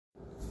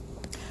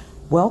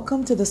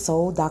Welcome to the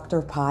Soul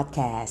Doctor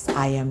Podcast.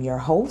 I am your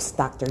host,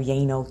 Dr.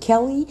 Yano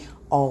Kelly,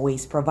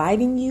 always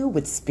providing you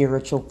with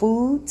spiritual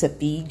food to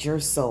feed your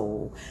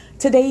soul.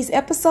 Today's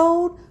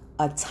episode,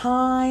 a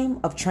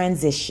time of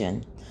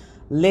transition.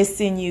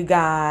 Listen, you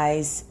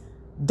guys,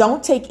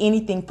 don't take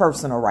anything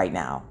personal right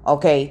now,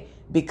 okay?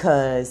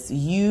 Because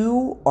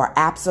you are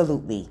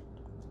absolutely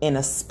in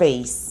a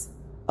space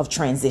of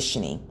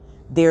transitioning.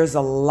 There's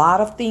a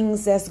lot of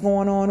things that's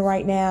going on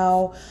right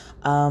now.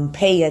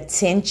 Pay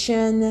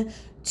attention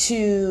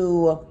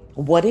to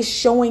what is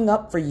showing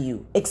up for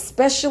you,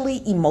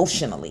 especially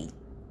emotionally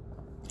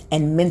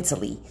and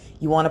mentally.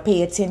 You want to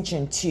pay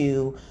attention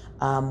to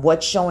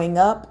what's showing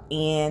up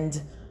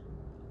and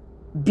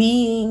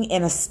being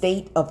in a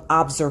state of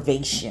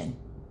observation.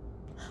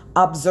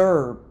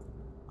 Observe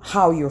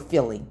how you're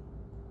feeling.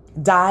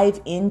 Dive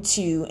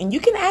into, and you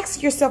can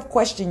ask yourself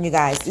questions, you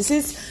guys. This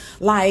is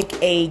like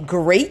a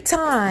great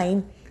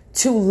time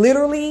to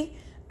literally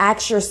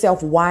ask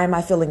yourself, why am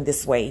I feeling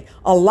this way?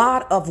 A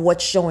lot of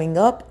what's showing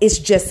up is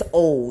just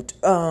old.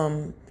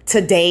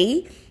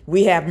 Today,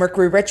 we have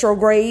Mercury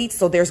retrograde.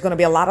 So there's going to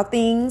be a lot of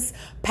things,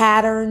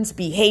 patterns,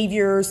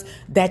 behaviors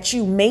that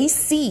you may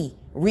see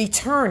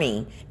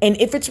returning. And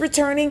if it's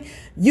returning,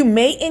 you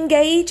may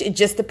engage. It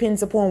just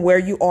depends upon where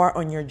you are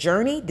on your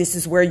journey. This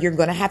is where you're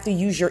going to have to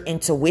use your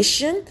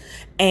intuition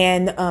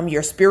and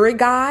your spirit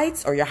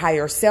guides or your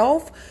higher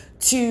self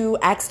to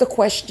ask the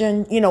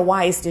question,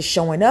 why is this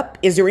showing up?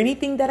 Is there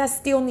anything that I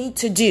still need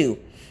to do?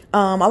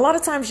 A lot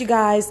of times, you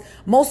guys,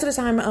 most of the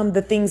time,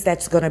 the things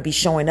that's going to be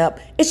showing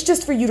up, it's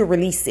just for you to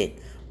release it.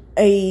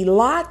 A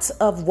lot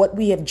of what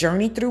we have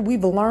journeyed through,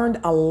 we've learned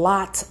a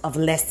lot of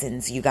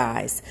lessons, you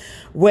guys.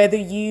 Whether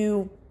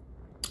you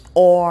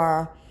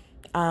are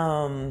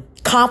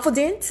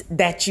confident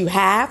that you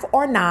have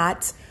or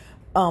not,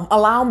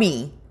 allow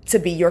me to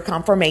be your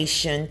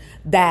confirmation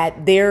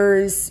that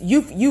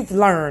you've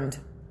learned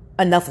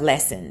enough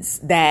lessons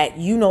that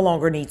you no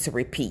longer need to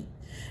repeat.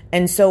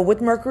 And so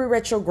with Mercury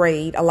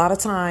retrograde, a lot of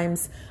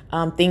times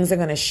things are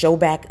going to show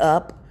back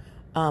up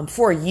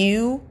for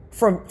you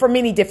for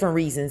many different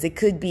reasons. It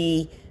could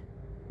be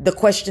the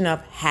question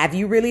of, have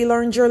you really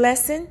learned your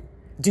lesson?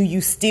 Do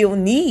you still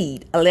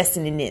need a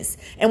lesson in this?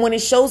 And when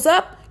it shows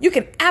up, you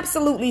can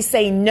absolutely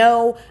say,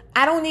 no,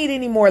 I don't need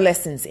any more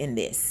lessons in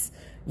this.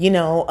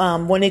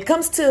 When it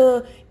comes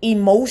to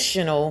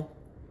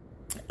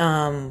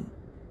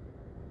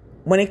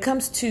when it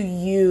comes to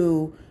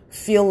you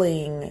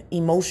feeling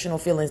emotional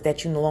feelings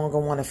that you no longer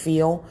want to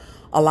feel,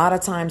 a lot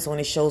of times when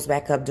it shows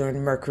back up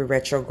during Mercury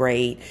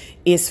retrograde,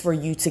 is for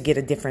you to get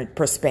a different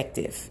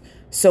perspective.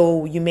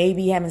 So you may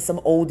be having some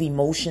old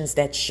emotions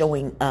that's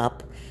showing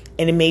up,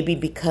 and it may be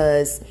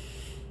because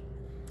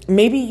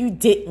maybe you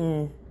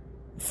didn't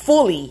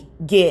fully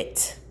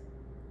get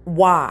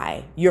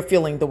why you're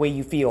feeling the way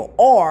you feel,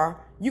 or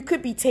you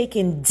could be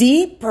taken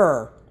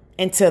deeper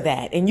into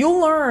that. And you'll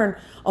learn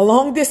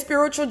along this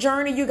spiritual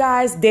journey, you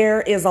guys,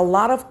 there is a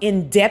lot of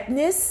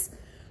in-depthness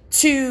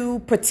to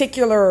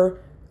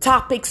particular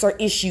topics or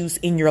issues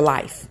in your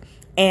life.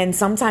 And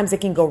sometimes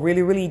it can go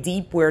really, really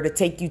deep, where to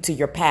take you to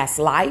your past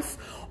life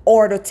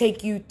or to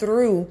take you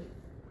through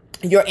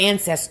your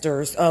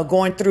ancestors,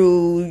 going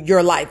through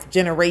your life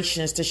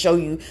generations to show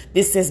you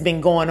this has been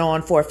going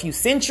on for a few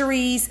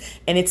centuries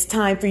and it's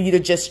time for you to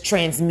just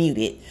transmute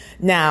it.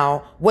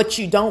 Now, what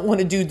you don't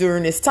want to do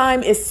during this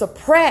time is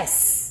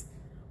suppress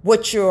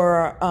what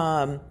you're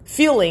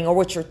feeling or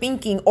what you're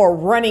thinking or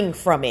running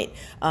from it.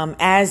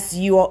 As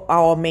you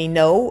all may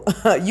know,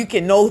 you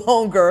can no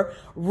longer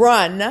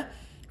run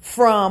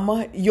from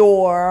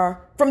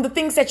the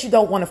things that you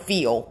don't want to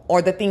feel or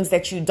the things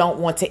that you don't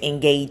want to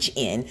engage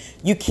in.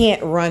 You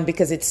can't run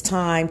because it's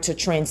time to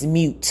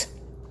transmute.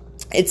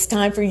 It's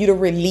time for you to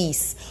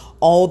release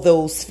all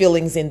those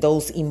feelings and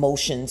those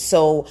emotions.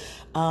 So,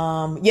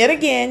 yet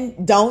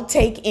again, don't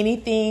take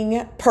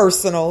anything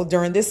personal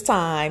during this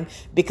time,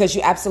 because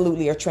you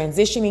absolutely are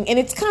transitioning. And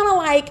it's kind of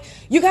like,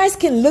 you guys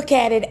can look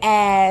at it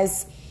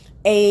as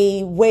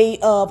a way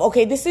of,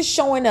 okay, this is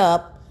showing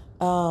up.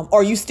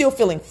 Are you still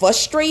feeling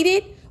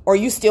frustrated? Or are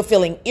you still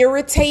feeling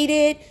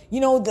irritated?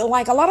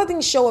 Like a lot of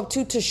things show up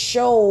too, to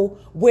show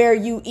where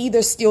you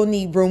either still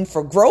need room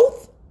for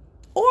growth,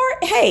 or,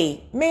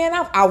 hey, man,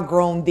 I've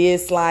outgrown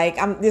this.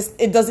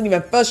 It doesn't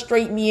even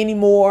frustrate me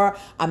anymore.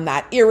 I'm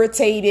not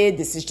irritated.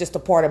 This is just a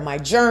part of my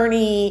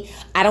journey.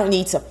 I don't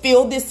need to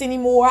feel this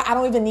anymore. I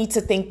don't even need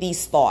to think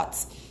these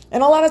thoughts.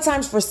 And a lot of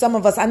times for some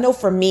of us, I know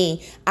for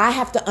me, I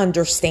have to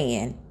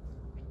understand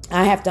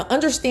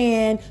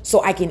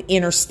so I can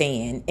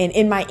understand. And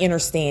in my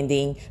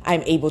understanding,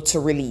 I'm able to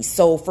release.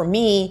 So for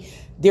me,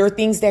 there are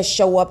things that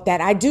show up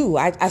that I do.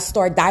 I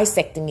start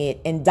dissecting it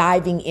and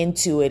diving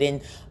into it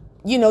and,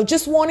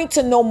 just wanting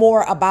to know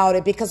more about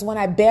it, because when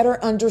I better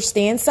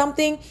understand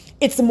something,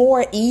 it's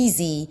more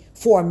easy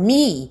for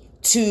me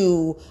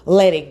to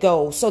let it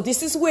go. So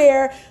this is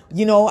where,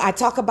 I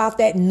talk about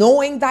that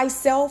knowing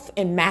thyself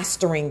and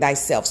mastering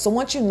thyself. So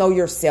once you know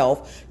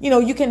yourself,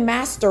 you can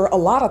master a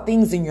lot of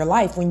things in your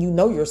life when you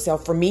know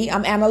yourself. For me,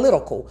 I'm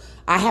analytical.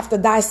 I have to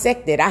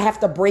dissect it. I have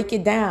to break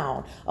it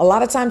down. A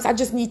lot of times I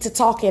just need to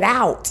talk it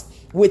out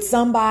with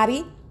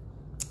somebody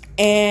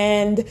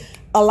and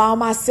allow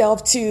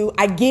myself to,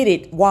 I get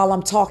it while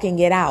I'm talking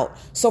it out.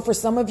 So for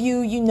some of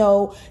you,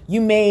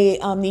 you may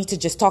need to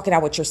just talk it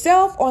out with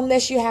yourself, or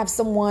unless you have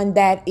someone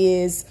that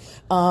is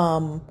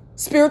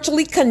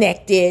spiritually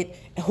connected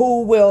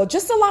who will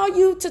just allow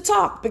you to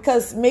talk,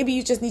 because maybe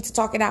you just need to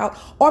talk it out,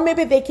 or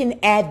maybe they can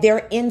add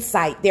their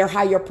insight, their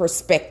higher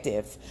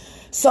perspective.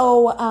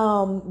 So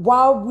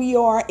while we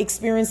are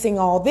experiencing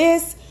all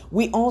this,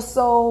 we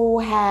also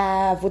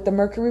have, with the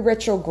Mercury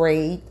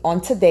retrograde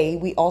on today,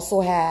 we also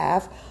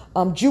have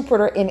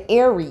Jupiter in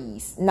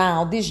Aries.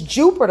 Now, this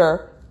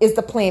Jupiter is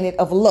the planet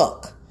of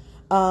luck.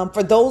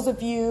 For those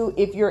of you,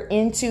 if you're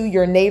into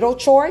your natal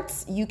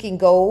charts, you can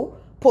go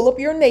pull up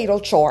your natal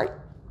chart.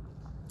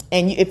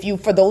 And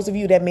for those of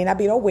you that may not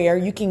be aware,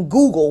 you can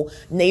Google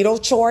natal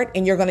chart,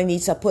 and you're going to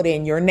need to put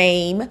in your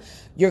name.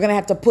 You're going to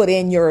have to put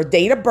in your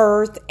date of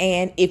birth.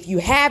 And if you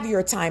have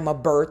your time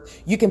of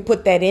birth, you can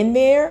put that in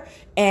there,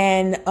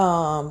 and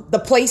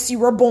the place you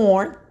were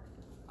born.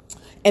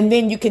 And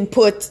then you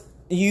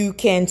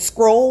can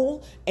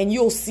scroll, and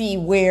you'll see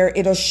where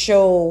it'll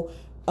show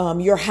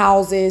your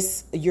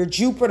houses, your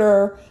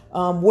Jupiter,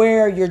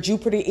 where your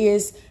Jupiter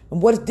is.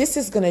 And what this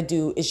is going to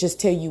do is just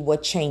tell you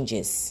what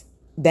changes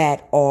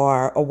that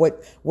are, or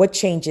what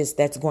changes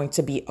that's going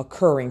to be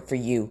occurring for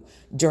you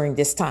during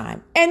this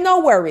time. And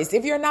no worries.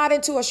 If you're not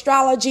into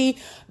astrology,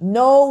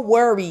 no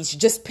worries.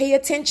 Just pay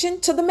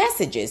attention to the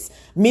messages.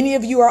 Many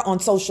of you are on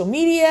social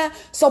media,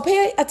 so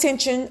pay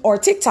attention, or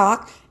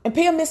TikTok, and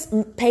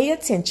pay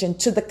attention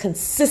to the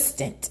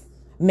consistent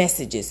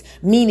messages,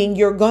 meaning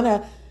you're going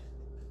to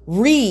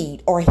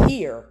read or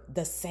hear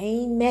the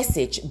same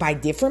message by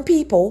different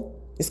people.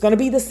 It's going to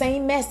be the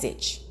same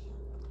message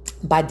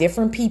by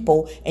different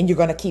people, and you're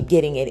going to keep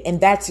getting it. And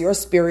that's your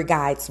spirit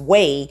guide's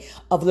way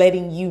of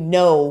letting you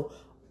know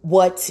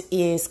what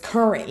is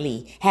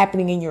currently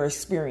happening in your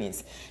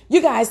experience.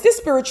 You guys, this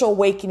spiritual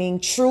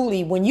awakening,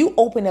 truly, when you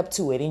open up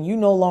to it and you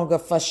no longer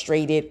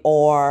frustrated,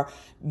 or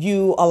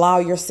you allow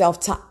yourself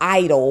to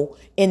idle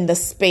in the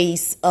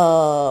space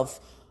of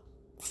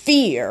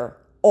fear,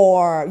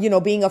 or,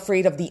 being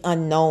afraid of the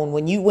unknown,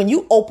 when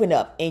you open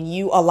up and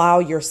you allow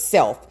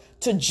yourself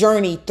to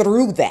journey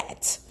through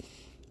that,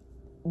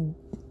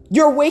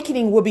 your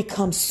awakening will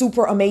become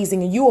super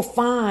amazing, and you will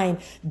find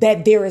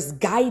that there is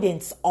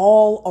guidance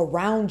all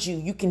around you.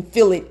 You can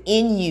feel it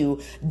in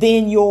you.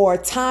 Then your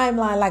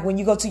timeline, like when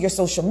you go to your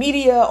social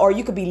media, or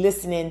you could be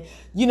listening,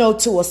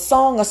 to a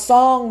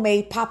song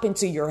may pop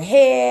into your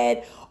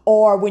head,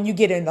 or when you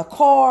get in the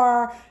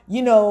car,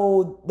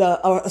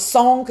 a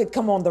song could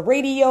come on the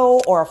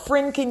radio, or a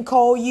friend can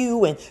call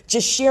you and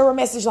just share a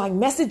message. Like,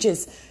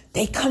 messages,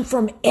 they come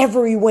from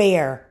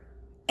everywhere.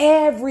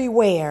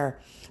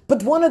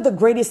 But one of the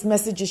greatest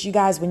messages, you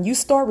guys, when you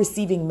start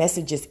receiving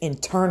messages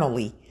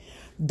internally,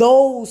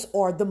 those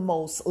are the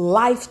most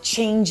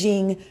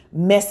life-changing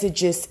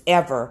messages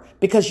ever,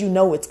 because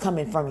it's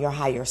coming from your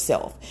higher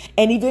self.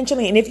 And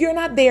eventually, and if you're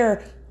not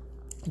there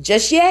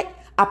just yet,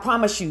 I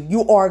promise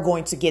you are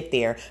going to get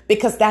there,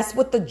 because that's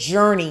what the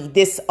journey,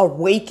 this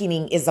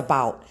awakening, is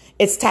about.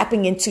 It's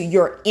tapping into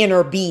your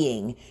inner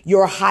being,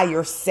 your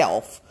higher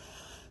self.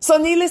 So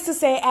needless to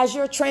say, as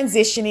you're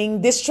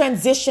transitioning, this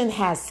transition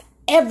has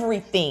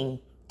everything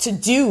to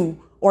do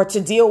or to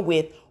deal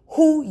with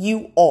who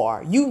you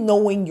are, you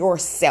knowing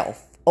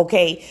yourself.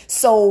 Okay.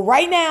 So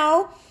right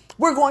now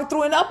we're going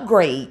through an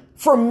upgrade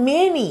for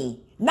many.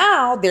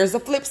 Now there's a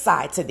flip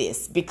side to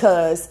this,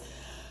 because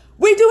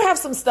we do have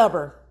some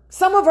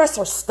some of us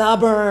are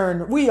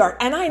stubborn.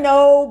 And I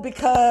know,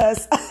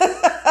 because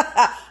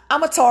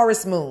I'm a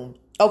Taurus moon.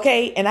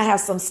 Okay. And I have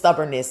some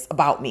stubbornness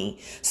about me.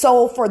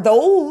 So for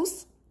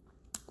those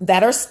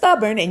that are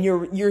stubborn, and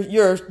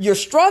you're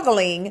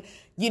struggling,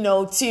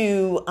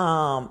 to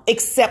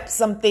accept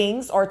some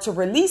things or to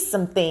release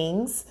some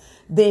things,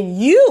 then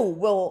you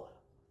will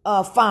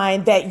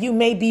find that you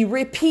may be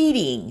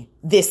repeating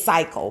this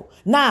cycle.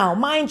 Now,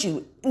 mind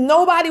you,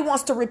 nobody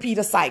wants to repeat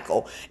a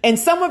cycle. And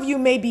some of you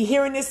may be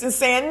hearing this and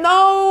saying,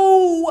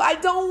 no, I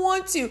don't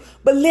want to.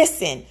 But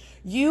listen,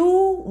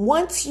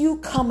 once you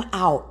come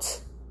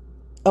out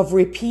of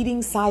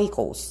repeating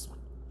cycles,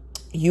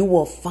 you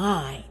will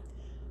find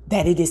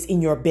that it is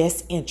in your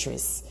best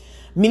interest.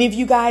 Many of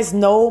you guys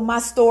know my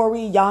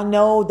story. Y'all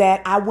know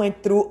that I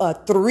went through a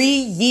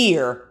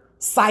 3-year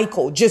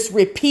cycle, just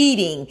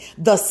repeating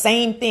the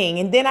same thing.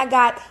 And then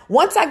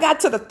once I got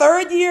to the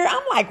 3rd year,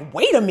 I'm like,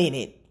 wait a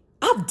minute.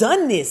 I've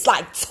done this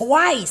like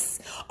twice.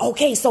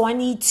 Okay, so I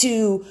need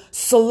to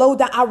slow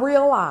down. I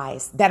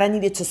realized that I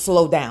needed to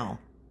slow down.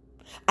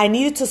 I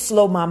needed to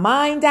slow my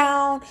mind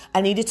down.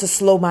 I needed to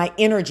slow my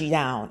energy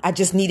down. I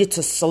just needed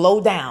to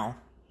slow down.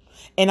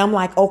 And I'm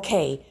like,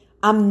 okay,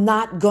 I'm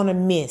not going to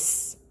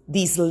miss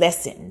these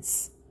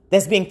lessons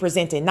that's being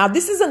presented. Now,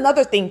 this is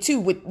another thing too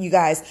with you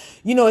guys,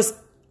 it's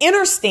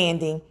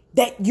understanding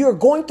that you're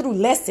going through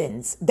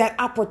lessons, that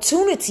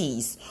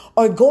opportunities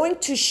are going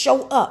to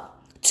show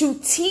up to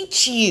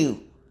teach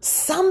you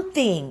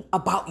something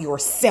about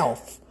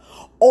yourself,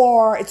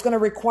 or it's going to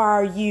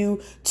require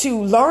you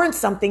to learn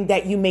something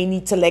that you may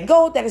need to let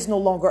go that is no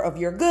longer of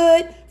your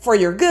good, for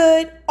your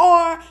good,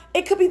 or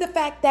it could be the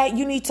fact that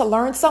you need to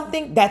learn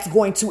something that's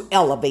going to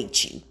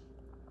elevate you.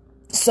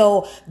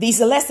 So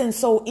these are lessons.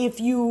 So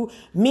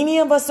many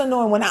of us are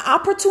knowing when an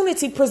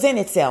opportunity presents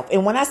itself.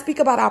 And when I speak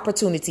about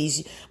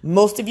opportunities,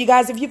 most of you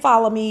guys, if you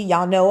follow me,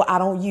 y'all know I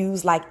don't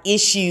use like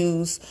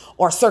issues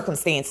or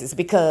circumstances,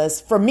 because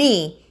for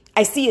me,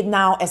 I see it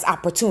now as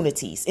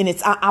opportunities, and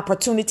it's an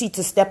opportunity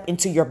to step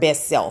into your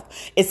best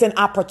self. It's an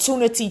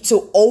opportunity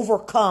to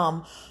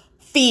overcome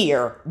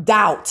fear,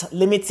 doubt,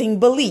 limiting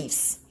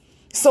beliefs.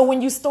 So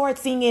when you start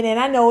seeing it, and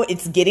I know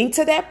it's getting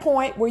to that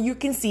point where you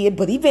can see it,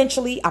 but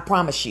eventually, I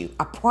promise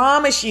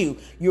you,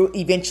 you'll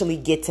eventually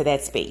get to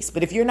that space.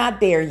 But if you're not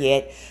there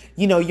yet,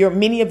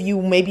 many of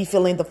you may be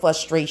feeling the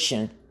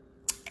frustration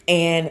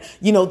and,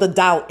 the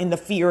doubt and the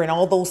fear and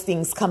all those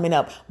things coming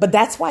up. But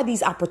that's why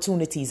these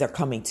opportunities are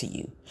coming to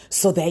you,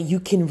 so that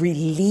you can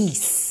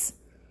release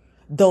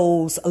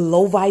those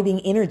low vibing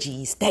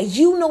energies that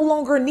you no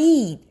longer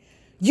need.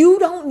 You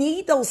don't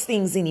need those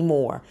things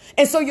anymore.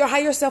 And so your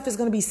higher self is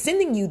going to be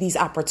sending you these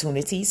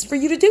opportunities for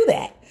you to do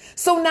that.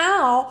 So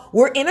now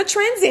we're in a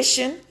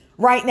transition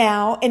right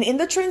now. And in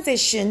the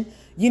transition,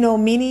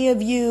 many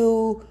of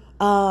you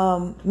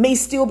may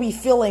still be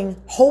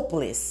feeling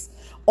hopeless,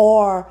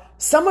 or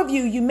some of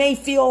you may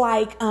feel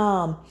like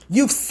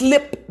you've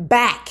slipped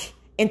back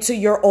into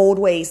your old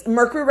ways.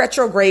 Mercury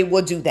retrograde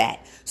will do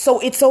that. So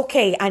it's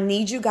okay. I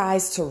need you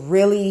guys to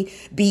really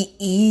be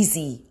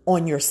easy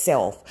on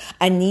yourself.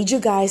 I need you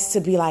guys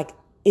to be like,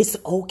 it's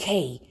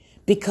okay,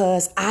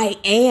 because I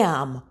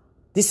am.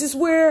 This is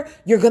where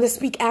you're going to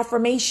speak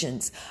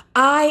affirmations.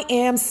 I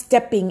am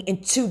stepping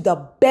into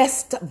the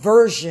best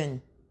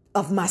version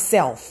of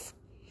myself.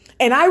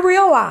 And I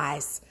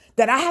realize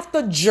that I have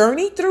to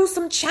journey through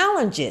some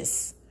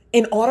challenges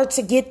in order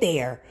to get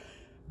there.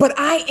 But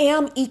I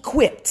am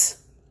equipped.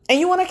 And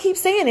you want to keep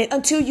saying it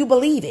until you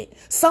believe it.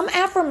 Some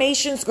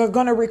affirmations are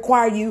going to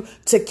require you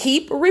to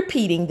keep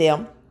repeating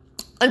them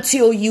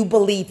until you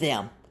believe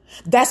them.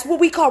 That's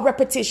what we call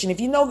repetition. If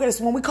you know this,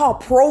 when we call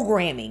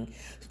programming,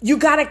 you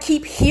got to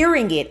keep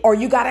hearing it, or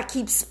you got to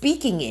keep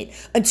speaking it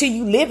until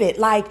you live it.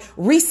 Like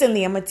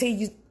recently, I'm going to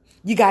tell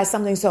you guys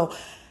something. So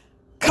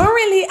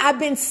currently, I've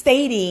been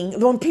stating,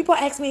 when people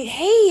ask me,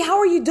 hey, how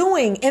are you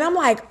doing? And I'm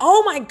like,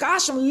 oh my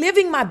gosh, I'm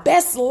living my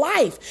best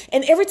life.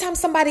 And every time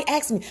somebody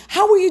asks me,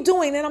 how are you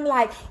doing? And I'm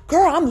like,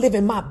 girl, I'm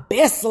living my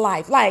best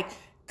life. Like,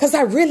 because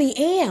I really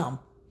am.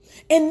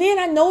 And then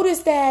I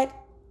noticed that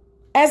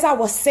as I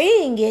was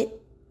saying it,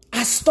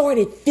 I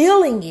started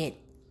feeling it.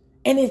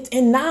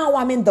 And now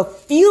I'm in the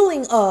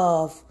feeling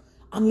of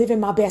I'm living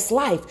my best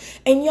life.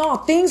 And y'all,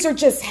 things are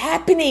just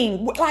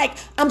happening. Like,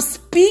 I'm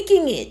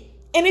speaking it.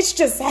 And it's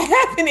just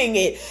happening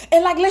it.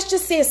 And like, let's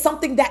just say it's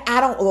something that I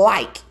don't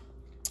like.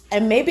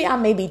 And maybe I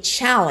may be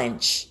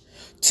challenged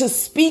to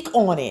speak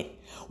on it.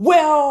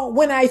 Well,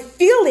 when I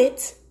feel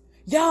it,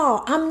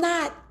 y'all, I'm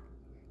not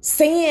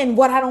saying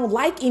what I don't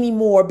like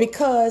anymore,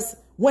 because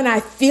when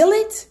I feel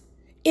it,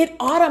 it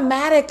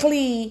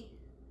automatically,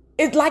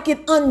 it's like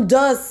it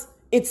undoes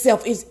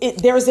itself.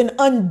 There's an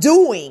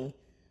undoing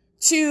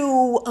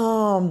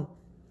to,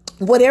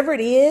 whatever it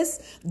is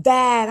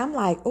that I'm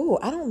like, oh,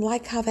 I don't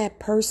like how that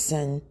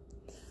person,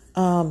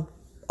 or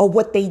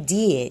what they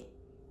did.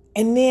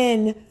 And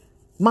then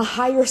my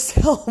higher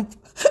self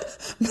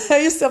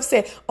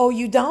said, oh,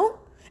 you don't?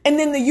 And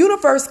then the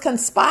universe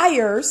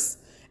conspires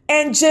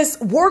and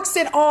just works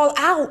it all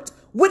out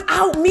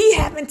without me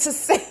having to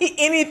say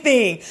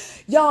anything.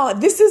 Y'all,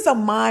 this is a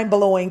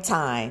mind-blowing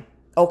time.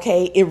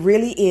 Okay, it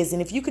really is.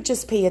 And if you could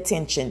just pay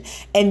attention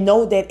and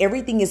know that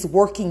everything is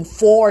working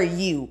for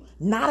you,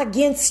 not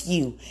against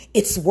you,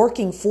 it's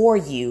working for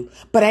you.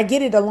 But I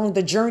get it along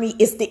the journey.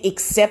 It's the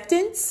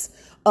acceptance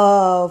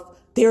of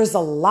there's a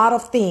lot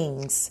of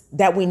things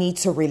that we need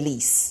to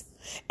release.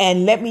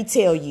 And let me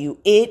tell you,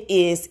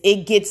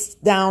 it gets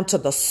down to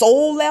the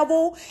soul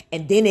level,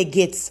 and then it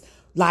gets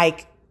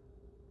like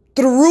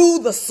through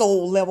the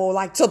soul level,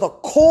 like to the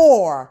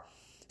core.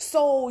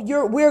 So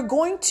you're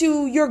going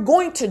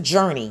to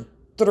journey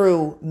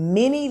through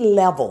many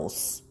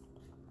levels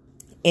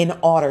in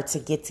order to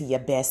get to your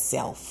best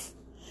self.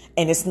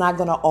 And it's not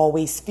going to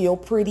always feel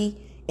pretty,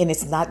 and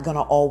it's not going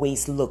to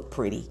always look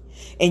pretty.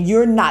 And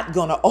you're not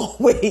going to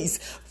always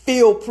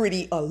feel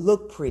pretty or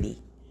look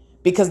pretty,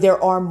 because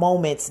there are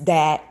moments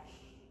that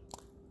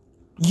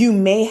you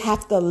may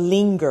have to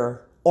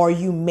linger, or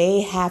you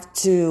may have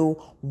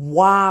to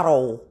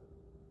waddle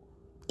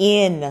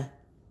in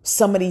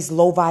some of these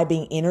low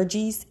vibing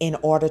energies in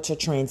order to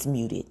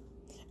transmute it.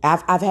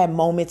 I've had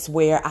moments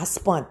where I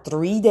spent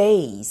 3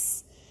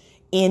 days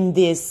in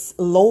this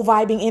low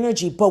vibing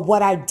energy. But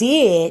what I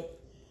did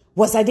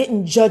was I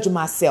didn't judge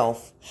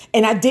myself,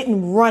 and I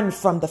didn't run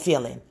from the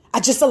feeling. I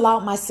just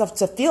allowed myself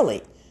to feel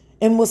it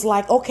and was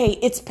like, okay,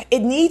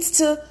 it needs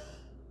to,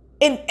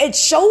 and it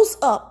shows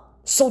up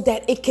so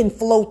that it can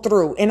flow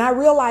through. And I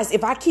realized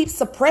if I keep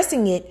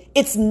suppressing it,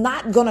 it's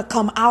not going to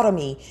come out of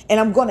me. And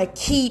I'm going to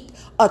keep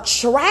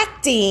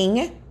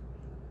attracting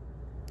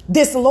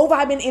this low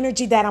vibing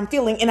energy that I'm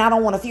feeling. And I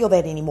don't want to feel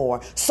that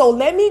anymore. So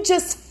let me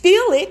just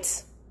feel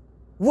it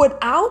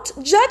without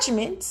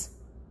judgment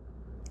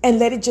and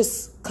let it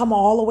just come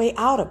all the way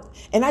out of.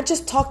 And I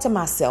just talk to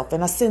myself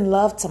and I send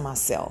love to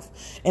myself.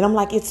 And I'm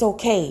like, it's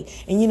okay.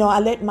 And, I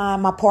let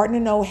my partner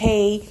know,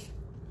 hey,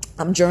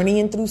 I'm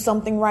journeying through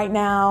something right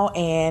now.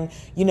 And,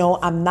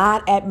 I'm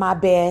not at my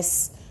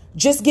best.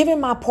 Just giving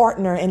my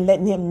partner and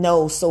letting him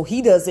know so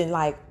he doesn't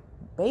like,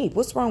 babe,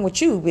 what's wrong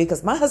with you?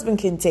 Because my husband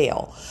can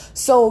tell.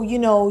 So,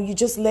 you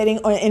just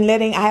letting,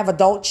 I have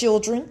adult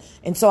children.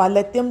 And so I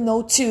let them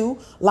know too,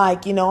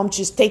 like, I'm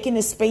just taking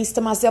this space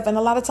to myself. And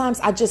a lot of times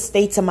I just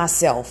stay to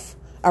myself.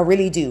 I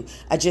really do.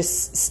 I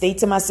just stay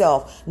to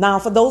myself. Now,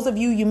 for those of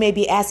you may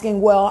be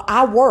asking, well,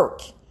 I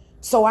work,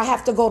 so I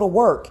have to go to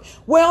work.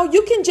 Well,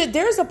 you can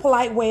there's a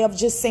polite way of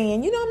just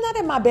saying, I'm not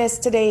at my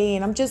best today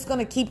and I'm just going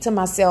to keep to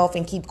myself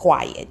and keep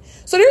quiet.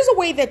 So there's a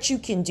way that you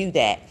can do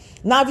that.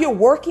 Now, if you're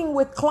working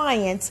with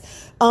clients,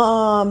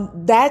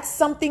 that's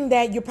something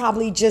that you're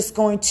probably just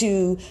going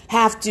to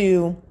have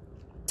to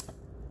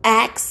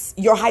ask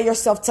your higher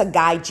self to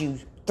guide you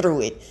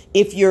through it.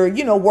 If you're,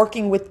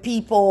 working with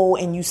people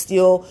and you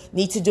still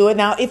need to do it.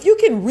 Now, if you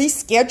can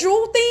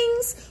reschedule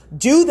things,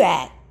 do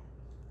that.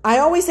 I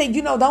always say,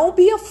 don't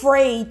be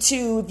afraid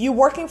to, if you're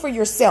working for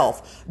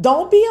yourself,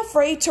 don't be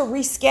afraid to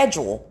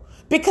reschedule.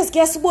 Because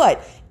guess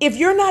what? If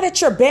you're not at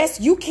your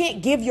best, you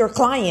can't give your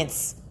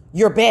clients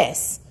your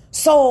best.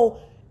 So,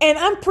 and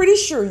I'm pretty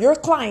sure your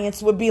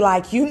clients would be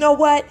like, you know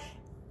what?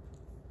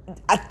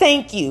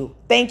 Thank you.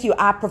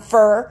 I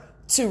prefer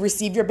to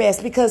receive your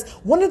best. Because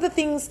one of the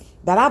things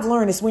that I've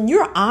learned is when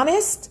you're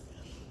honest,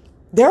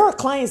 there are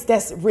clients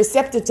that's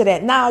receptive to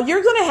that. Now,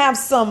 you're going to have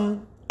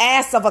some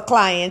ass of a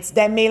clients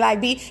that may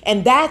be,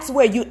 and that's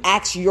where you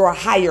ask your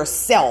higher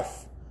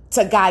self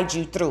to guide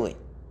you through it.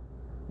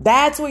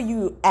 That's where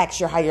you ask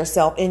your higher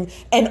self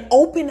and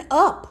open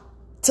up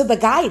to the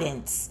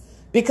guidance,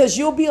 because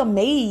you'll be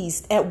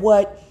amazed at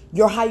what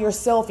your higher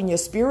self and your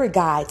spirit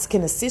guides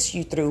can assist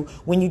you through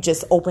when you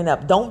just open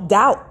up. Don't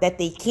doubt that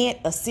they can't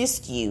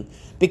assist you,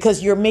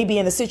 because you're maybe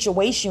in a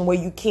situation where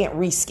you can't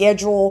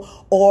reschedule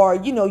or,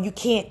 you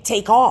can't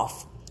take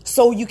off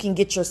so you can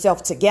get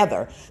yourself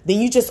together. Then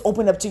you just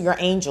open up to your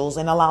angels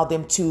and allow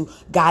them to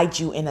guide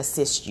you and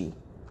assist you.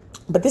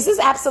 But this is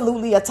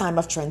absolutely a time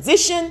of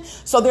transition.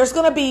 So there's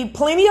going to be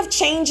plenty of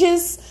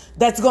changes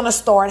that's going to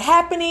start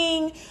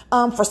happening.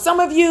 For some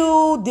of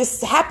you,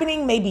 this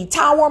happening may be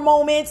tower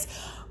moments.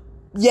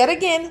 Yet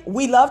again,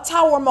 we love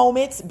tower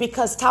moments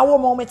because tower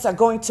moments are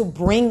going to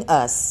bring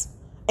us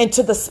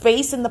into the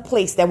space and the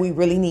place that we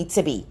really need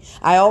to be.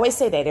 I always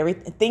say that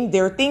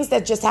there are things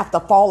that just have to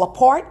fall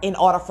apart in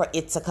order for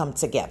it to come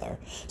together.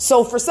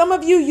 So for some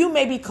of you, you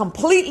may be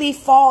completely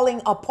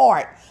falling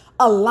apart.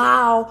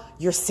 Allow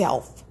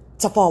yourself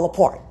to fall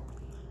apart.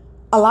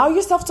 Allow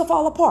yourself to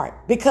fall apart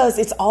because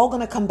it's all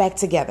going to come back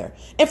together.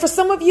 And for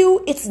some of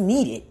you, it's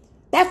needed.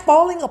 That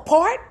falling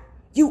apart,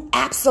 you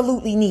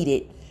absolutely need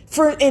it.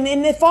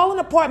 And the falling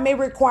apart may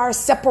require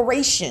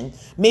separation,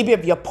 maybe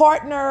of your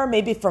partner,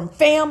 maybe from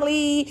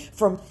family,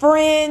 from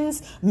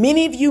friends.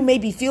 Many of you may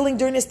be feeling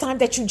during this time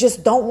that you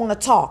just don't want to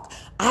talk.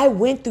 I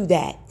went through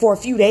that for a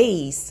few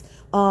days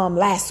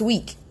last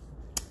week.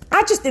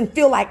 I just didn't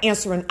feel like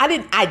answering. I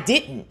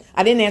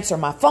didn't answer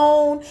my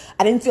phone.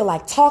 I didn't feel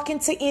like talking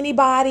to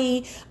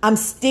anybody.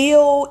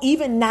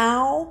 Even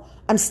now,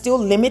 I'm still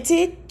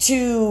limited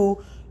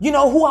to,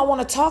 who I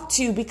want to talk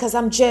to because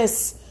I'm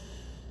just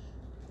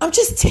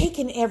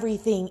taking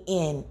everything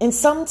in. And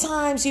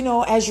sometimes,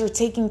 as you're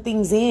taking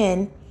things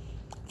in,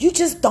 you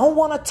just don't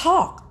want to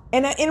talk.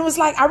 And it was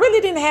like, I really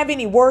didn't have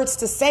any words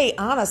to say,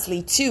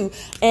 honestly, too.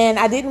 And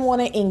I didn't want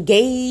to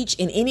engage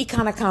in any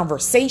kind of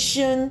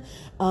conversation.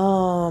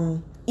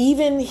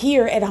 Even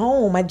here at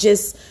home, I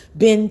just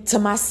been to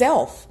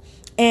myself.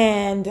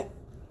 And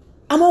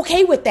I'm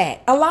okay with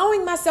that.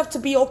 Allowing myself to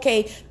be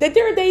okay. That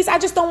there are days I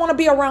just don't want to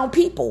be around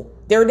people.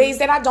 There are days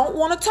that I don't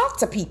want to talk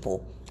to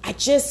people. I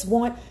just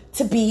want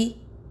to be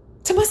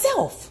to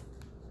myself.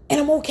 And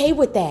I'm okay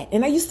with that.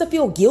 And I used to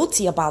feel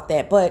guilty about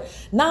that. But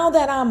now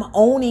that I'm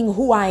owning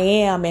who I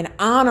am and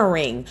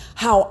honoring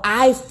how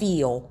I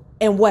feel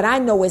and what I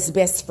know is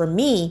best for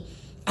me,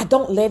 I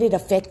don't let it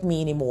affect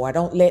me anymore. I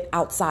don't let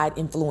outside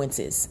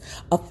influences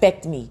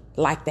affect me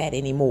like that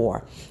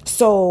anymore.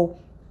 So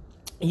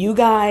you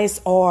guys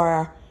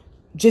are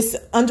just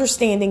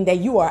understanding that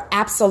you are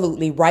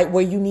absolutely right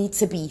where you need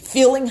to be,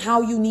 feeling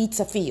how you need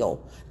to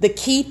feel. The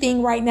key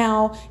thing right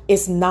now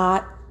is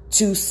not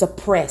to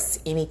suppress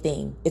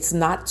anything. It's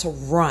not to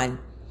run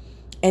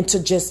and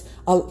to just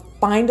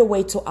find a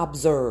way to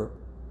observe,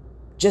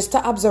 just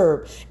to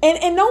observe.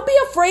 And don't be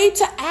afraid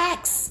to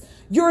ask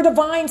your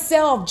divine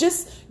self,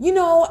 just,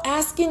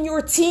 asking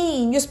your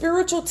team, your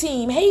spiritual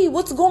team, hey,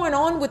 what's going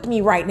on with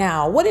me right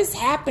now? What is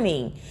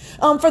happening?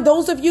 For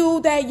those of you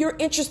that you're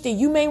interested,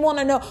 you may want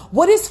to know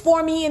what is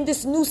for me in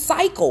this new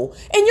cycle.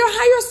 And your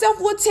higher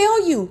self will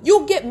tell you.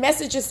 You'll get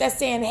messages that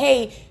saying,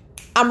 hey,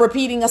 I'm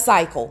repeating a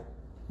cycle.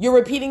 You're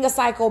repeating a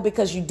cycle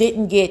because you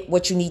didn't get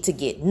what you need to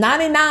get.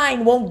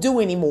 99 won't do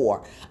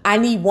anymore. I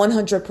need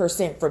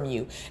 100% from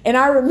you. And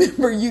I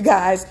remember, you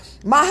guys,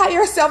 my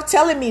higher self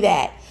telling me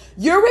that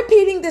you're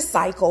repeating this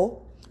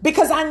cycle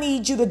because I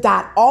need you to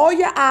dot all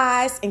your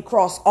I's and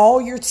cross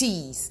all your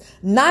T's.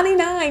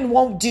 99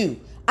 won't do.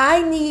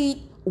 I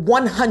need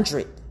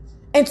 100.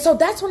 And so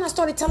that's when I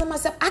started telling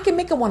myself, I can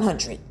make a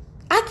 100.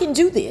 I can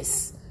do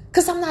this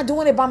because I'm not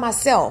doing it by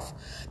myself.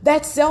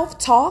 That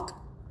self-talk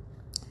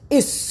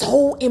is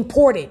so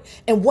important,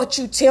 and what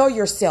you tell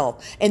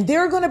yourself. And there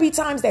are going to be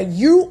times that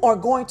you are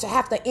going to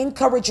have to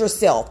encourage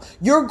yourself.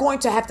 You're going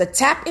to have to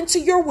tap into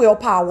your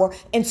willpower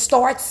and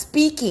start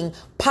speaking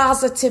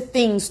positive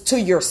things to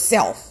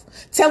yourself,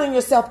 telling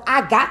yourself,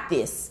 I got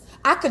this.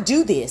 I could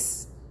do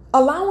this.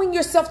 Allowing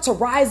yourself to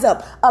rise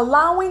up,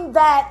 allowing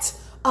that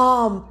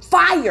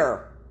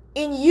fire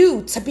in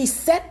you to be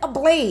set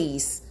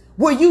ablaze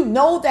where you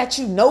know that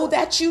you know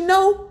that you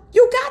know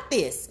you got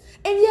this.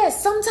 And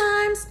yes,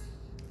 sometimes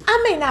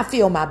I may not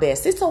feel my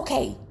best. It's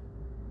okay.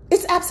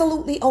 It's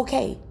absolutely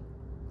okay.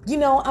 You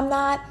know,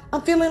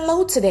 I'm feeling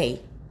low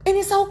today, and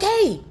it's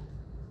okay.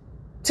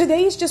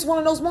 Today is just one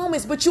of those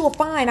moments, but you will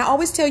find, I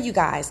always tell you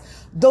guys,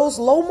 those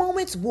low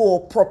moments will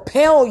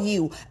propel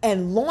you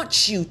and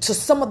launch you to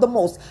some of the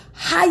most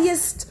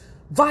highest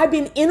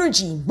vibing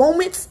energy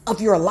moments of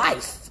your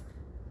life.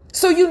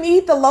 So you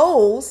need the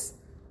lows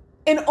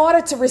in order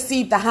to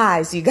receive the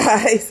highs, you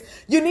guys.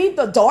 You need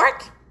the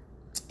dark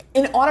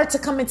in order to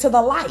come into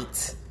the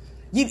light.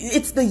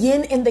 It's the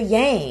yin and the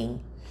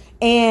yang.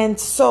 And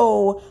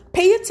so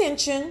pay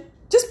attention.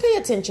 Just pay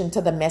attention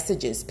to the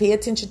messages. Pay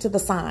attention to the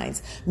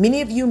signs.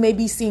 Many of you may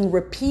be seeing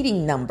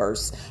repeating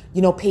numbers.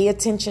 Pay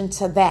attention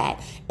to that.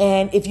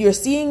 And if you're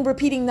seeing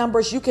repeating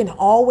numbers, you can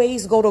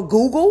always go to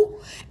Google,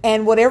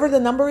 and whatever the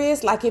number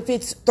is, like if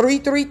it's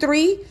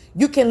 333,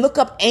 you can look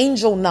up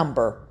angel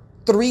number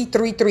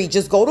 333.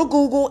 Just go to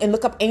Google and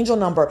look up angel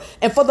number.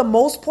 And for the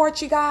most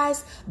part, you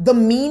guys, the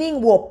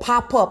meaning will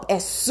pop up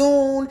as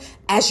soon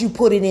as you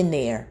put it in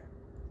there.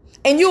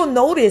 And you'll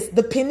notice,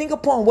 depending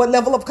upon what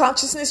level of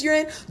consciousness you're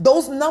in,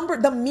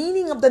 the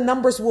meaning of the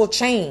numbers will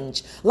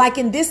change. Like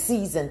in this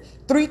season,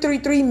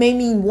 333 may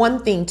mean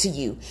one thing to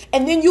you.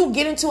 And then you'll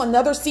get into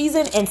another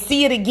season and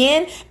see it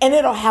again, and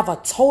it'll have a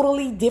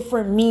totally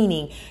different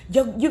meaning.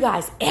 You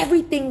guys,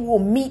 everything will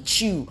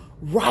meet you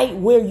right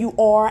where you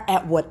are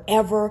at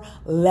whatever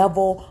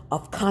level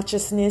of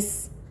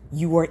consciousness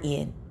you are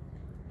in.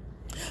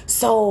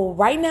 So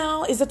right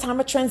now is a time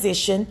of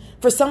transition.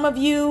 For some of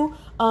you,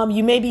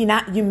 you may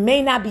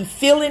not be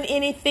feeling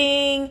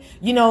anything.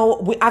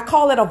 I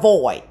call it a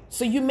void.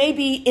 So you may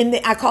be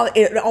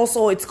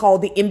it's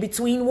called the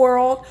in-between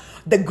world,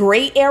 the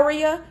gray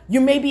area.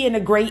 You may be in a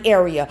gray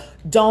area.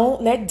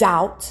 Don't let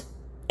doubt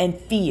and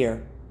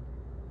fear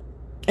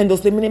and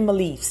those limiting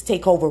beliefs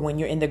take over when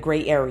you're in the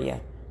gray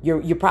area.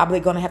 You're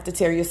probably going to have to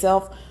tell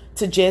yourself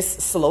to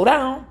just slow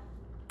down.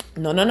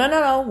 No.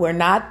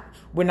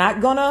 We're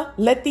not going to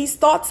let these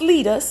thoughts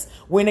lead us.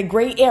 We're in a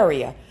gray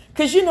area.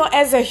 Because,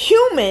 as a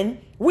human,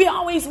 we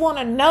always want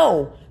to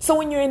know. So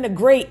when you're in the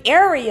gray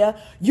area,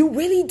 you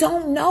really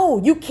don't know.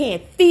 You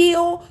can't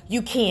feel.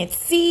 You can't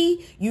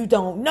see. You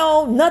don't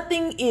know.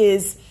 Nothing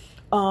is,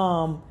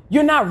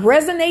 you're not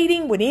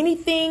resonating with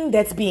anything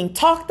that's being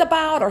talked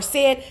about or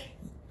said.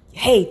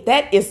 Hey,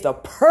 that is the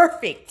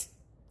perfect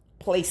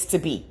place to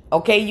be.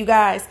 Okay, you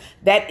guys,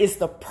 that is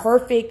the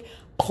perfect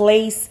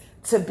place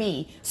to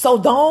be. So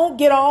don't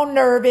get all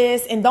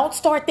nervous and don't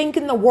start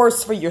thinking the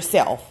worst for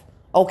yourself.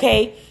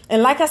 Okay.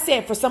 And like I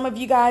said, for some of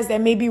you guys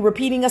that may be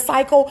repeating a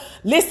cycle,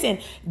 listen,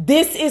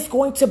 this is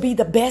going to be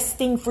the best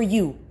thing for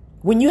you.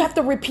 When you have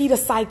to repeat a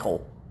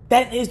cycle,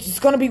 that is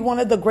just going to be one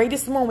of the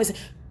greatest moments,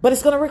 but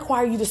it's going to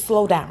require you to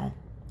slow down.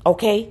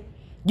 Okay.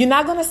 You're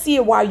not going to see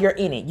it while you're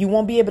in it. You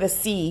won't be able to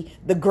see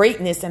the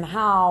greatness and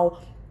how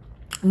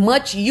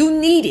much you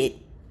needed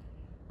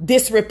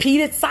this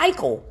repeated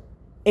cycle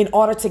in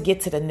order to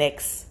get to the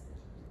next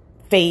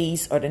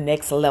phase or the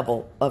next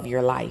level of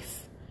your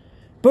life.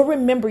 But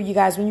remember, you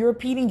guys, when you're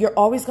repeating, you're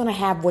always going to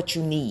have what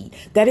you need.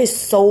 That is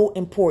so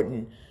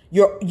important.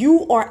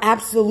 You are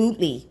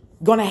absolutely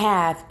going to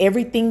have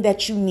everything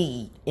that you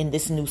need in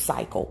this new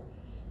cycle.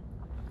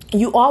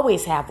 You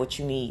always have what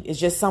you need. It's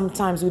just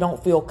sometimes we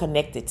don't feel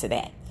connected to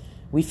that.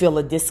 We feel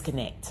a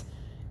disconnect,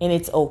 and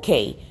it's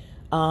okay.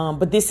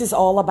 But this is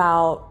all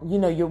about,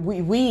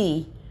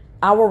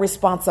 our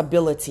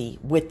responsibility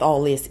with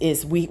all this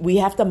is we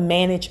have to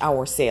manage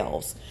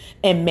ourselves,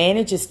 and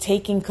manage is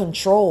taking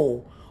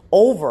control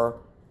over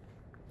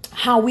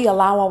how we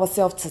allow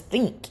ourselves to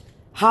think,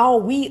 how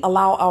we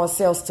allow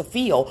ourselves to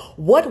feel,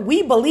 what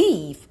we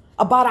believe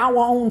about our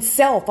own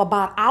self,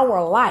 about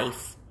our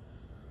life.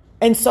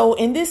 And so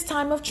in this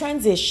time of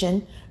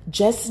transition,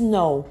 just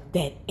know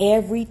that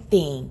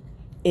everything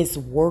is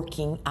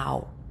working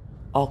out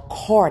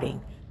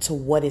according to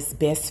what is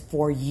best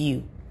for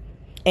you.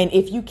 And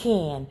if you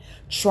can,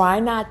 try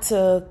not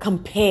to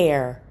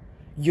compare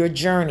your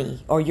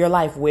journey or your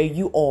life where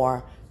you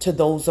are to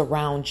those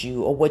around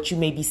you or what you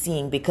may be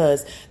seeing,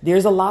 because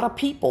there's a lot of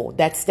people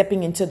that's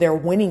stepping into their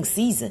winning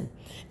season,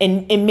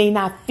 and it may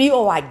not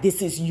feel like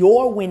this is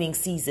your winning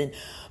season.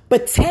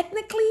 But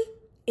technically,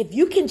 if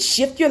you can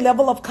shift your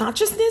level of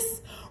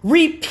consciousness,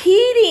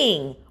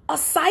 repeating a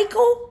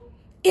cycle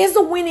is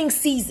a winning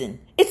season.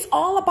 It's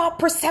all about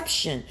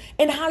perception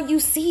and how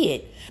you see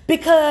it,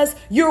 because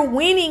you're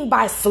winning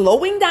by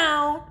slowing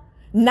down.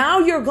 Now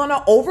you're going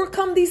to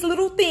overcome these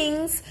little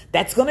things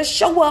that's going to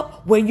show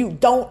up where you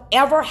don't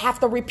ever have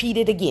to repeat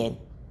it again.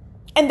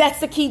 And that's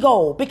the key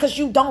goal, because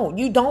you don't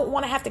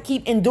want to have to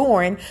keep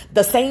enduring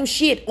the same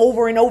shit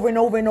over and over and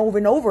over and over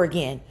and over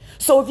again.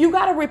 So if you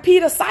got to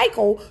repeat a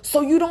cycle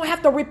so you don't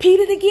have to repeat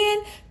it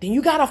again, then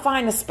you got to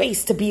find a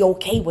space to be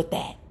okay with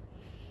that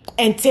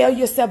and tell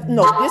yourself,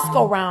 no, this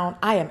go round,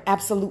 I am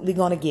absolutely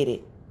going to get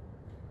it.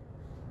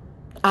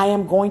 I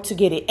am going to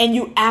get it. And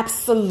you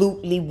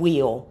absolutely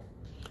will.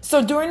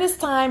 So during this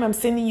time, I'm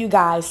sending you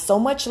guys so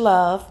much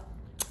love.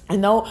 I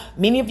know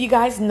many of you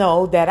guys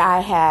know that I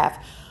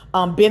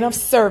have been of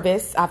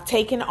service. I've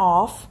taken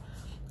off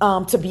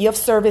to be of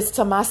service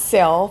to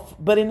myself.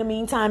 But in the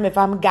meantime, if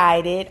I'm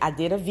guided, I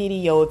did a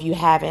video. If you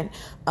haven't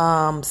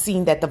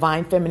seen that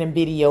Divine Feminine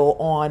video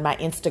on my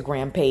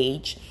Instagram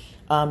page,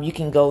 you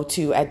can go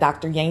to at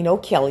Dr.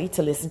 Yano Kelly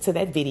to listen to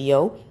that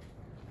video.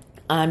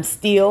 I'm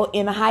still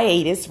in a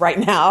hiatus right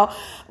now,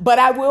 but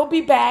I will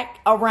be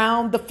back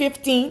around the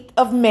 15th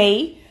of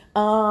May.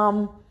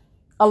 A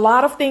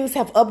lot of things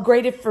have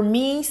upgraded for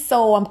me,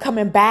 so I'm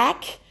coming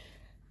back.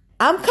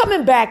 I'm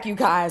coming back, you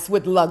guys,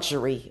 with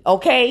luxury,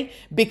 okay?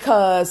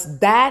 Because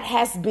that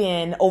has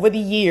been, over the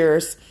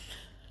years,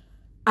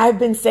 I've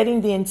been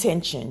setting the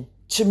intention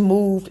to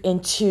move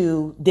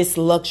into this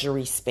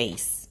luxury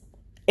space.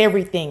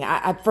 Everything.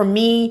 For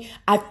me,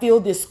 I feel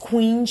this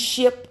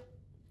queenship.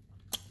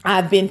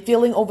 I've been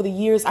feeling over the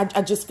years,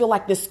 I just feel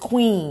like this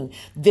queen,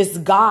 this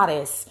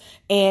goddess.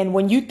 And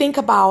when you think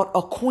about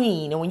a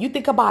queen and when you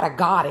think about a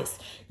goddess,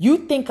 you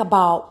think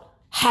about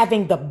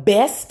having the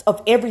best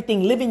of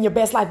everything, living your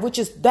best life,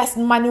 that's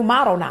my new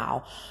motto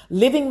now,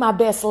 living my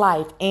best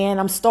life. And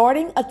I'm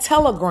starting a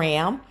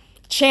Telegram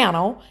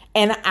channel,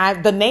 and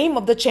the name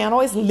of the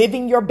channel is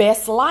Living Your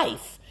Best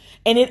Life.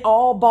 And it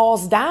all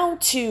boils down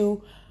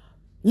to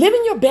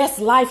living your best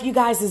life, you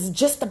guys, is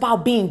just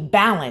about being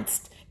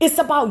balanced. It's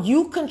about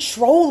you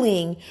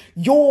controlling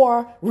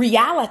your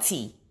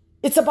reality.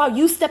 It's about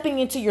you stepping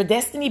into your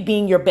destiny,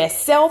 being your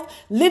best self,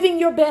 living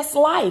your best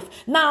life.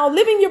 Now,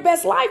 living your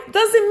best life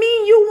doesn't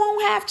mean you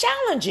won't have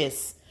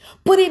challenges,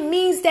 but it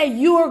means that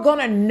you are going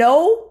to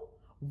know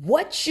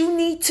what you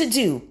need to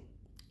do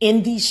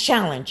in these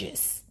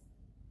challenges.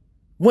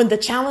 When the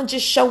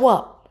challenges show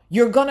up,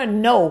 you're going to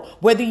know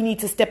whether you need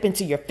to step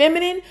into your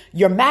feminine,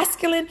 your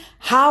masculine,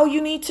 how you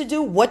need to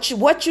do, what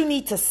you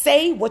need to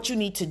say, what you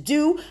need to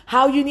do,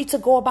 how you need to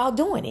go about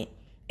doing it.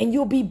 And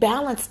you'll be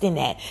balanced in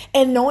that.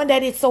 And knowing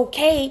that it's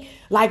okay,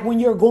 like when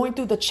you're going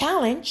through the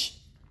challenge,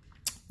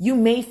 you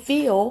may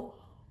feel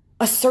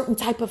a certain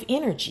type of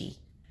energy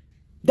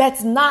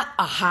that's not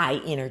a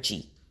high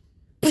energy,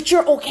 but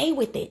you're okay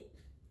with it.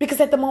 Because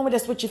at the moment,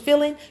 that's what you're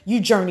feeling. You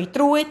journey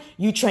through it,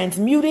 you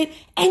transmute it,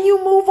 and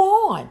you move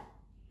on.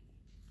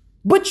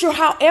 But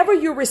however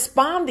you're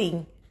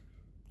responding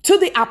to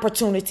the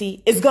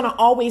opportunity is going to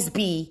always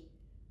be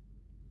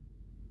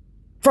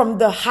from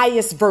the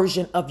highest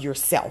version of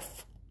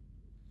yourself.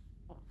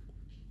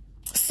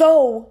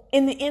 So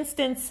in the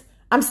instance,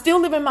 I'm still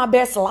living my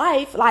best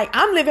life. Like,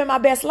 I'm living my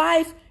best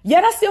life,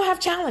 yet I still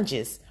have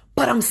challenges,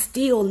 but I'm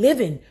still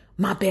living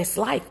my best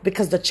life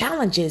because the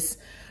challenges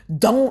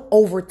don't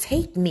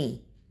overtake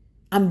me.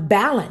 I'm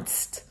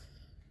balanced.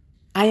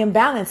 I am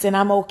balanced and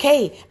I'm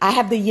okay. I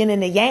have the yin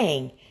and the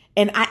yang.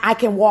 And I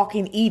can walk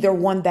in either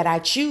one that I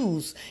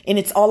choose. And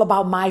it's all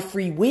about my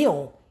free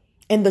will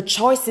and the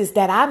choices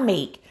that I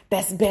make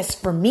that's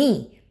best for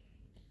me.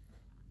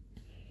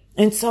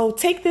 And so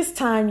take this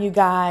time, you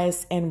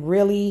guys, and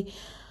really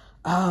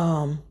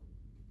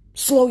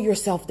slow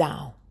yourself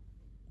down.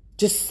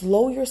 Just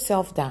slow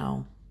yourself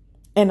down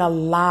and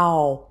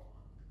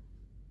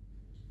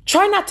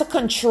try not to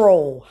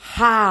control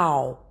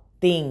how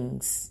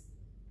things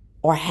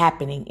are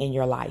happening in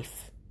your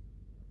life,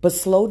 but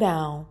slow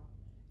down.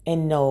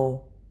 And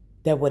know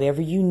that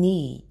whatever you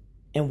need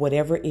and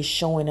whatever is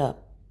showing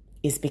up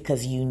is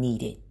because you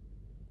need it.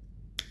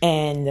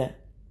 And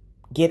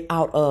get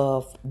out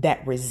of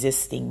that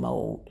resisting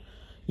mode.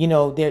 You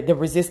know, the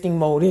resisting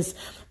mode is,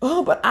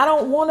 oh, but I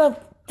don't want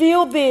to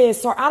feel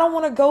this, or I don't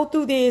want to go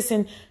through this.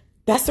 And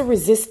that's a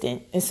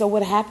resistant. And so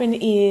what happened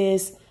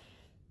is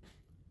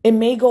it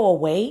may go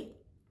away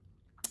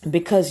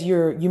because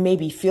you may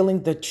be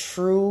feeling the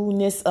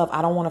trueness of,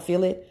 I don't want to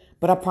feel it,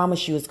 but I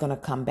promise you it's going to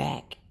come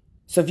back.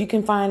 So if you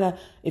can find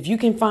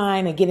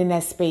and get in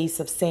that space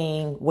of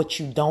saying what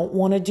you don't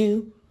want to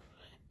do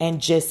and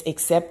just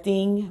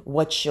accepting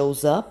what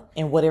shows up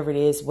and whatever it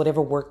is,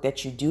 whatever work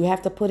that you do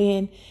have to put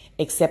in,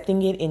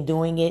 accepting it and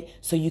doing it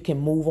so you can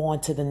move on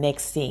to the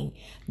next thing.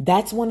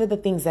 That's one of the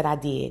things that I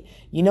did.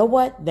 You know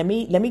what? Let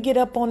me get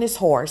up on this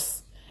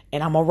horse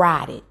and I'm going to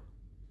ride it.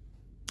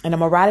 And I'm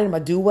going to ride it. I'm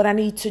going to do what I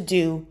need to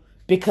do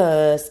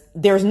because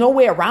there's no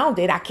way around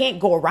it. I can't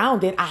go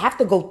around it. I have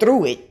to go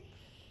through it.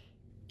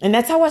 And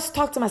that's how I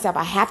talk to myself.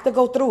 I have to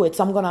go through it.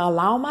 So I'm going to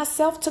allow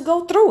myself to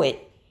go through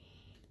it.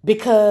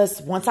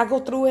 Because once I go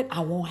through it, I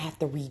won't have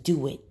to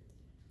redo it.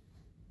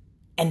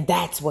 And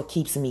that's what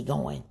keeps me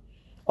going.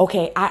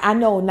 Okay, I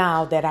know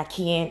now that I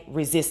can't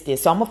resist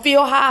this. So I'm going to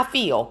feel how I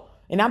feel.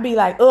 And I'll be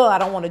like, I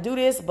don't want to do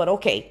this. But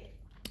okay,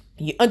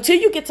 until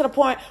you get to the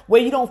point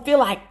where you don't feel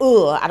like,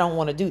 I don't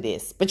want to do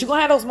this. But you're going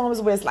to have those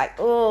moments where it's like,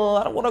 I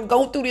don't want to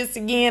go through this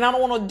again. I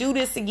don't want to do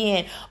this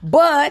again.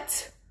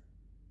 But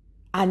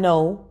I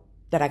know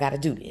that I got to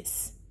do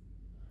this.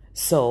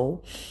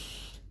 So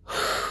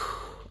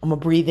I'm going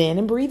to breathe in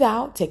and breathe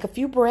out, take a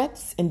few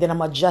breaths, and then I'm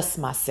going to adjust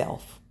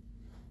myself.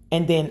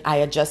 And then I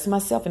adjust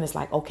myself and it's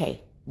like,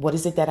 okay, what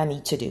is it that I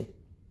need to do?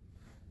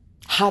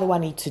 How do I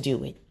need to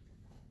do it?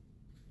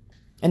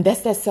 And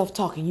that's that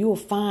self-talk. And you will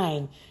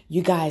find,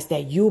 you guys,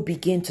 that you'll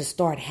begin to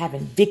start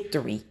having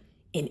victory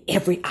in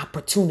every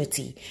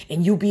opportunity.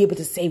 And you'll be able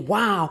to say,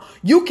 wow,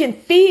 you can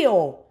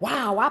feel,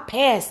 wow, I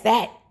passed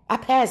that. I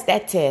passed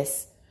that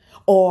test.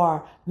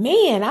 Or,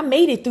 man, I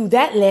made it through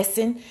that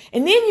lesson.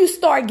 And then you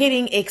start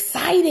getting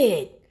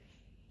excited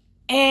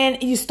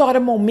and you start a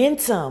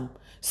momentum.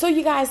 So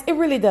you guys, it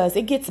really does.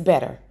 It gets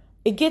better.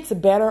 It gets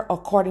better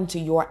according to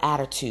your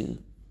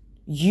attitude.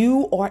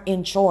 You are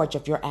in charge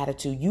of your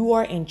attitude. You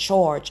are in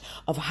charge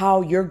of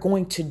how you're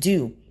going to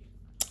do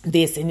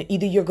this. And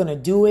either you're going to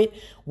do it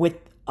with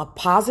a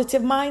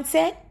positive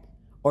mindset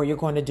or you're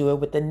going to do it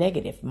with a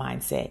negative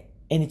mindset.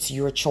 And it's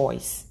your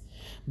choice.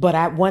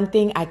 But one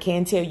thing I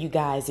can tell you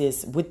guys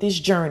is with this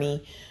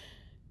journey,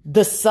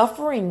 the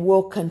suffering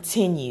will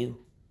continue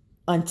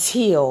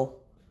until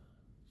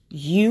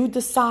you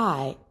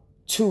decide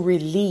to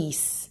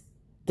release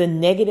the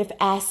negative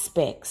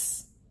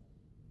aspects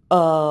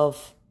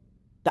of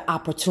the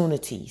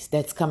opportunities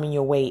that's coming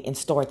your way and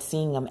start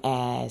seeing them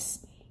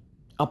as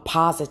a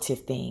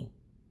positive thing.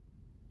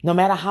 No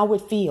matter how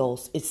it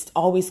feels, it's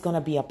always going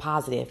to be a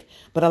positive.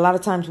 But a lot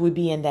of times we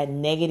be in that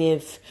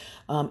negative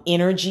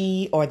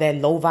energy or that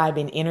low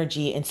vibing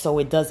energy. And so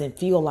it doesn't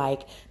feel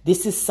like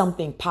this is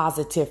something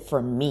positive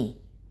for me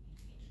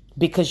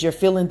because you're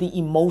feeling the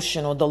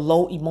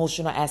low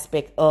emotional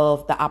aspect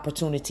of the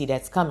opportunity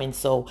that's coming.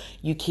 So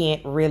you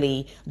can't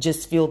really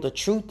just feel the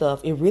truth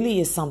of it really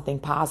is something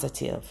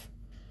positive.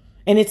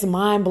 And it's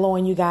mind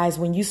blowing, you guys,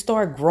 when you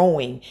start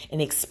growing and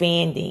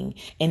expanding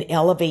and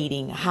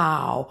elevating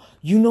how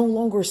you no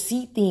longer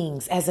see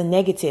things as a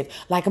negative.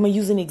 Like I'm going to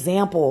use an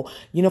example,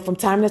 from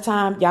time to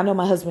time, y'all know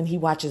my husband, he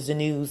watches the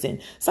news and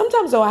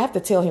sometimes though I have to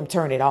tell him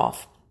turn it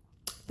off.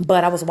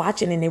 But I was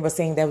watching and they were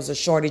saying there was a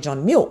shortage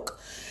on milk,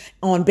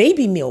 on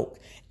baby milk.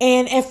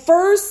 And at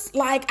first,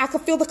 I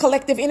could feel the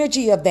collective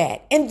energy of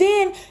that. And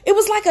then it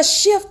was like a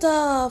shift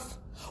of,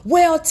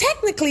 well,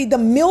 technically the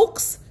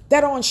milks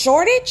that are on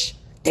shortage,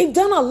 they've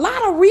done a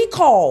lot of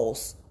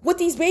recalls with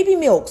these baby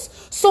milks.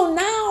 So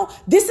now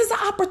this is an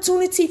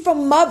opportunity for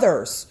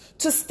mothers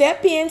to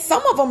step in.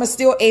 Some of them are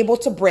still able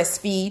to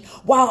breastfeed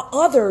while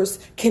others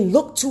can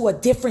look to a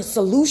different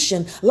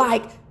solution.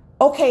 Like,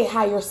 okay,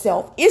 higher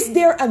self, is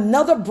there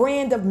another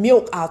brand of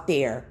milk out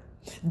there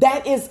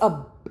that is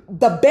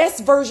the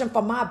best version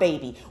for my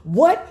baby?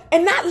 What?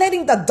 And not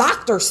letting the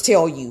doctors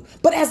tell you,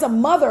 but as a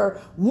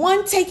mother,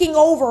 one taking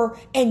over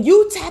and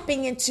you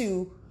tapping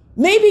into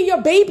maybe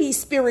your baby's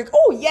spirit.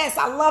 Oh, yes,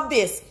 I love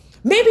this.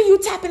 Maybe you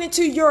tapping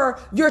into your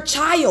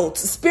child's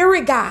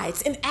spirit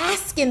guides and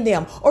asking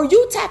them, or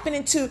you tapping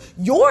into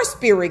your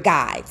spirit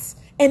guides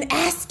and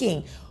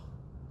asking.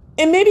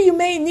 And maybe you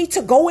may need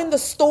to go in the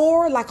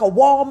store like a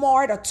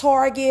Walmart, a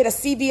Target, a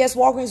CVS,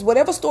 Walgreens,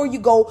 whatever store you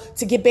go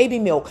to get baby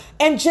milk,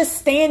 and just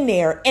stand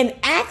there and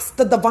ask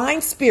the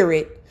divine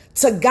spirit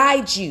to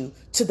guide you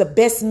to the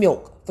best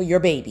milk for your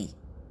baby.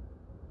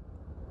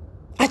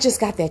 I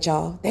just got that,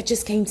 y'all. That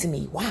just came to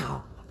me.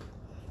 Wow.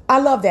 I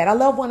love that. I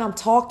love when I'm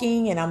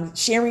talking and I'm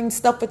sharing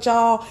stuff with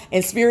y'all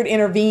and spirit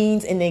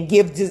intervenes and then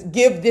give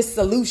this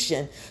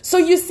solution. So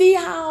you see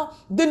how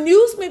the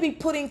news may be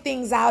putting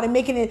things out and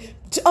making it,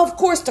 of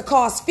course, to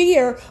cause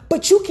fear,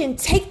 but you can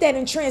take that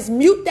and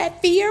transmute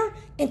that fear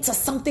into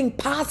something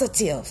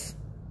positive.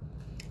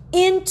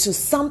 Into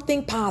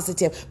something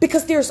positive,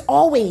 because there's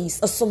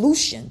always a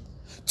solution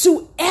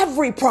to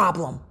every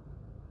problem.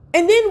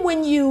 And then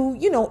when you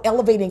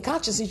elevate in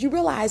consciousness, you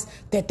realize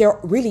that there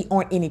really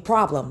aren't any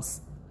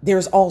problems.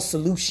 There's all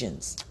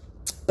solutions.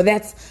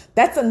 But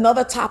that's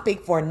another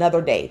topic for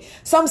another day.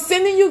 So I'm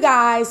sending you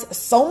guys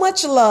so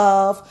much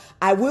love.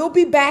 I will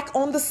be back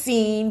on the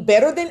scene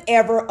better than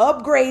ever,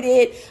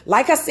 upgraded.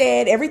 Like I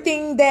said,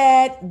 everything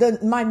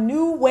that my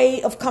new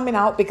way of coming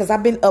out, because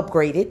I've been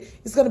upgraded,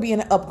 is going to be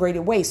in an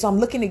upgraded way. So I'm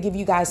looking to give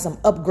you guys some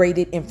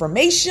upgraded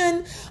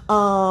information.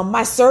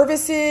 My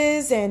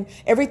services and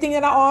everything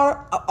that I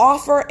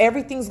offer,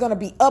 everything's going to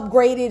be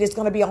upgraded. It's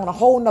going to be on a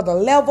whole nother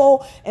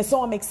level. And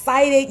so I'm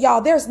excited.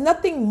 Y'all, there's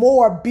nothing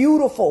more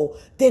beautiful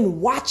than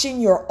watching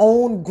your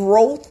own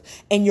growth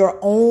and your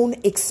own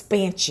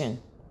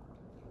expansion.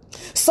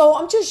 So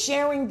I'm just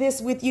sharing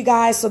this with you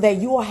guys so that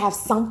you will have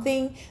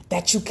something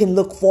that you can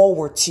look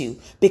forward to,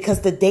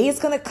 because the day is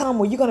going to come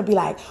where you're going to be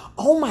like,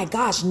 oh my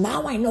gosh,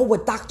 now I know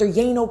what Dr.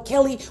 Yano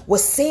Kelly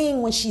was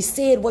saying when she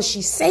said what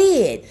she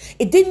said.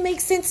 It didn't make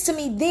sense to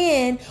me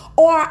then,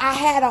 or I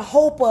had a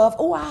hope of,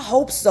 oh, I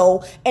hope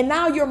so. And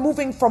now you're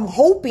moving from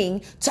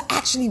hoping to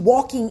actually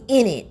walking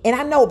in it. And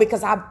I know,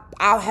 because I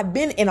have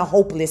been in a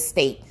hopeless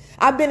state.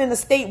 I've been in a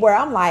state where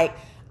I'm like,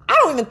 I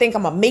don't even think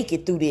I'm going to make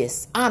it through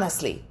this.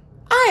 Honestly,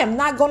 I am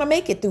not going to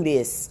make it through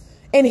this.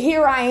 And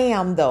here I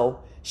am, though,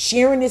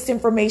 sharing this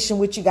information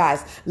with you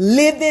guys,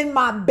 living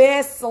my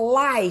best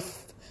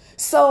life.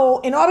 So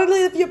in order to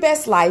live your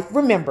best life,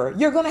 remember,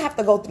 you're going to have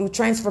to go through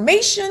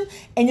transformation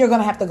and you're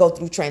going to have to go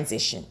through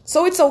transition.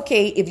 So it's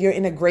okay if you're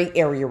in a gray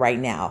area right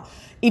now.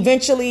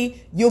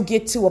 Eventually, you'll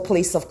get to a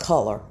place of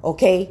color.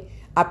 OK,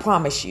 I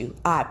promise you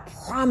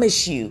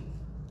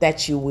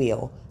that you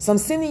will. So I'm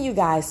sending you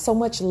guys so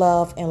much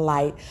love and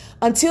light.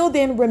 Until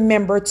then,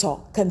 remember to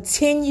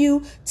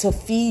continue to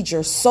feed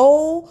your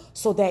soul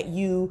so that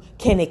you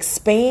can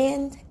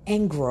expand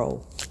and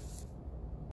grow.